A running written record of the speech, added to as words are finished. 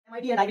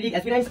MIT and Ivy League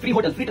Aspirants, free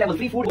hotel, free travel,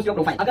 free food, boost your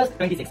profile. August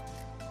 26.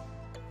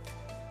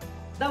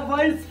 The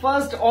world's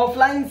first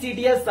offline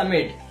CTS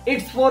summit.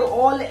 It's for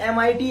all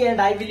MIT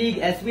and Ivy League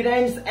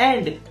aspirants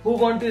and who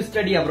want to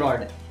study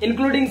abroad,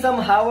 including some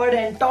Harvard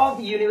and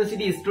top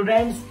university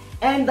students.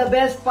 And the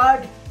best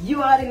part,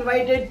 you are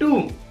invited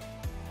too.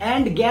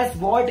 And guess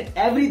what?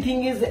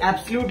 Everything is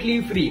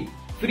absolutely free.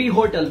 Free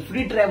hotel,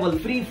 free travel,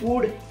 free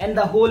food and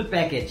the whole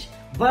package.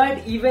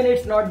 But even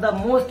it's not the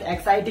most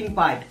exciting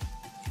part.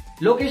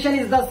 Location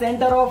is the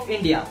center of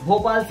India,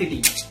 Bhopal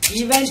city.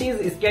 Event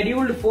is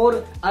scheduled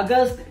for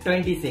August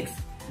 26.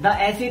 The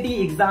SAT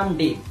exam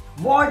day.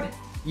 What?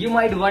 You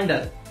might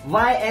wonder,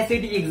 why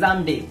SAT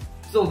exam day?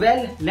 So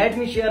well, let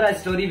me share a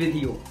story with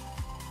you.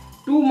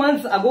 2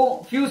 months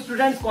ago, few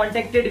students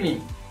contacted me,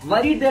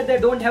 worried that they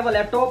don't have a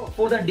laptop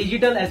for the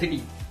digital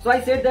SAT. So I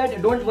said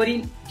that don't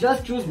worry,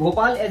 just choose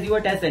Bhopal as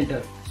your test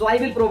center. So I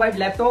will provide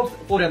laptops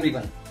for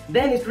everyone.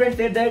 Then students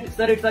said that,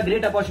 sir, it's a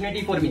great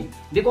opportunity for me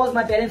because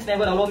my parents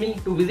never allow me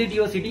to visit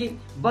your city,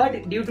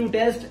 but due to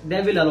test,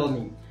 they will allow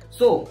me.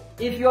 So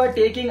if you are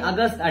taking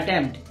August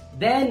attempt,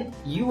 then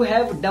you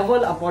have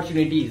double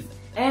opportunities.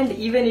 And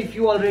even if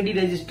you already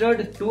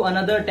registered to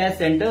another test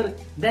center,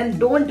 then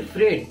don't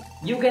fret.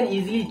 You can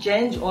easily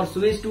change or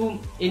switch to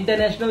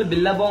International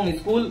Billabong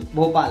School,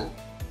 Bhopal.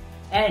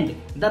 And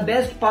the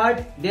best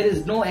part, there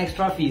is no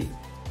extra fees.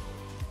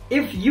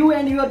 If you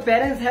and your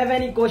parents have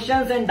any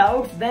questions and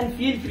doubts, then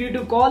feel free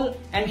to call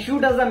and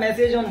shoot us a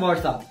message on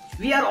WhatsApp.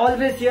 We are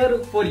always here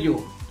for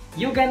you.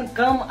 You can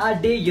come a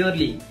day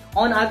yearly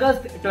on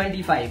August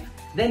 25.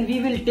 Then we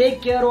will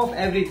take care of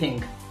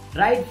everything,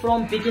 right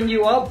from picking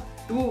you up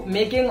to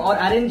making or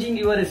arranging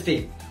your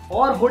stay.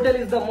 Our hotel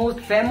is the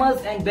most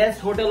famous and best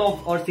hotel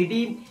of our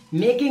city,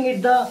 making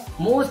it the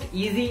most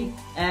easy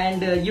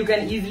and you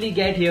can easily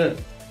get here.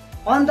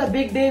 On the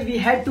big day, we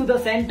head to the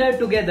center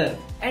together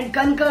and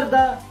conquer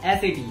the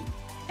SAT.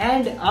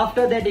 And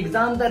after that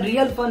exam, the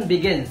real fun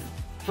begins.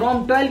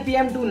 From 12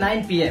 PM to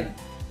 9 PM,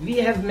 we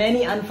have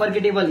many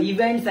unforgettable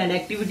events and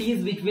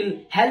activities which will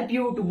help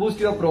you to boost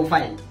your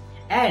profile.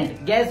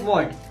 And guess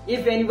what?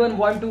 If anyone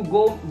want to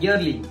go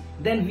yearly,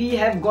 then we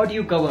have got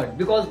you covered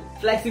because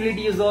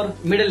flexibility is our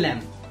middle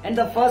name. And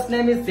the first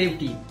name is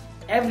safety.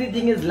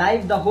 Everything is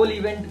live, the whole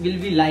event will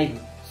be live.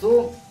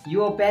 So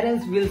your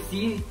parents will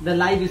see the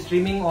live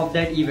streaming of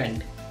that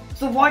event.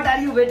 So what are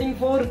you waiting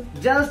for?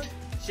 Just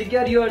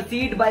secure your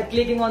seat by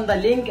clicking on the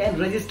link and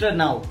register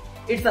now.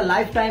 It's a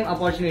lifetime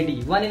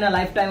opportunity, one in a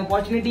lifetime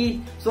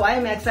opportunity. So I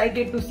am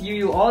excited to see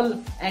you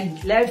all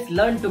and let's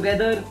learn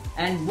together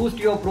and boost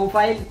your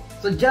profile.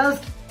 So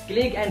just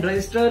click and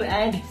register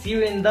and see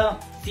you in the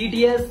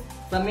CTS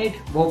Summit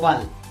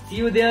Bhopal. See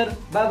you there.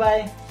 Bye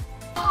bye.